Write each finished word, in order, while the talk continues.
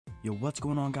Yo, what's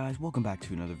going on, guys? Welcome back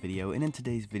to another video, and in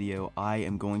today's video I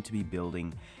am going to be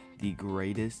building the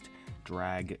greatest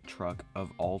drag truck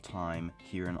of all time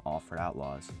here in Offroad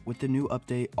Outlaws. With the new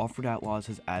update, Offroad Outlaws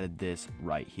has added this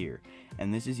right here,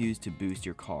 and this is used to boost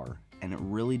your car, and it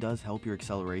really does help your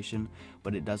acceleration,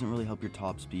 but it doesn't really help your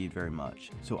top speed very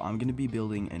much. So I'm going to be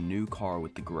building a new car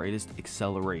with the greatest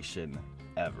acceleration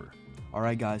ever.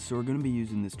 Alright guys, so we're going to be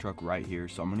using this truck right here,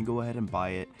 so I'm going to go ahead and buy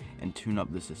it and tune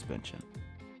up the suspension.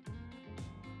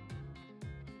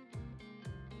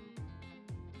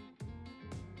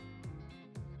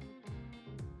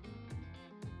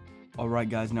 Alright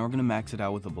guys, now we're going to max it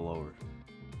out with a blower.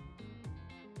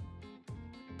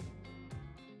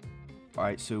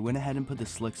 Alright, so we went ahead and put the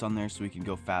slicks on there so we can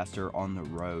go faster on the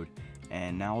road.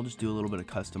 And now I'll just do a little bit of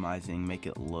customizing, make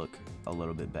it look a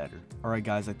little bit better. Alright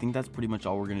guys, I think that's pretty much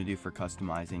all we're going to do for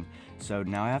customizing. So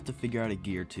now I have to figure out a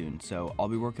gear tune. So I'll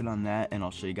be working on that and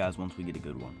I'll show you guys once we get a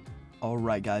good one.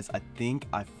 Alright guys, I think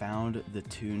I found the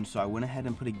tune. So I went ahead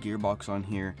and put a gearbox on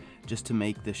here just to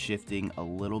make the shifting a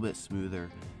little bit smoother.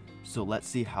 So let's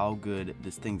see how good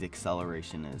this thing's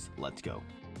acceleration is. Let's go.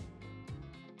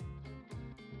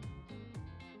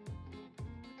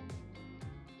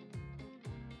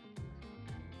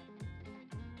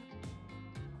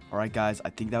 Alright guys,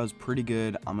 I think that was pretty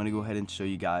good. I'm going to go ahead and show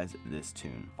you guys this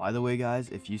tune. By the way guys,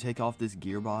 if you take off this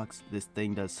gearbox, this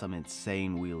thing does some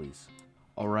insane wheelies.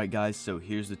 Alright guys, so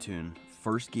here's the tune.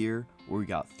 First gear, we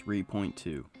got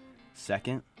 3.2.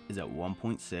 Second is at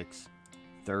 1.6.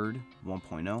 Third,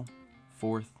 1.0.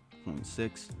 Fourth,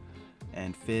 0.6.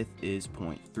 And fifth is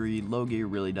 0.3. Low gear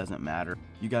really doesn't matter.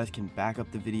 You guys can back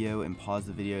up the video and pause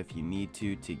the video if you need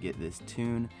to get this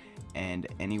tune. And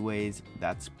anyways,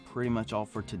 that's pretty much all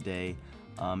for today.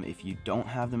 If you don't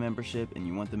have the membership and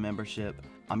you want the membership,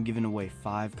 I'm giving away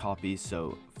 5 copies.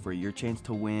 So for your chance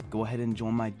to win, go ahead and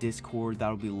join my Discord.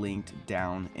 That'll be linked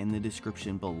down in the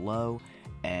description below.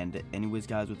 And anyways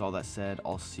guys, with all that said,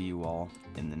 I'll see you all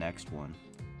in the next one.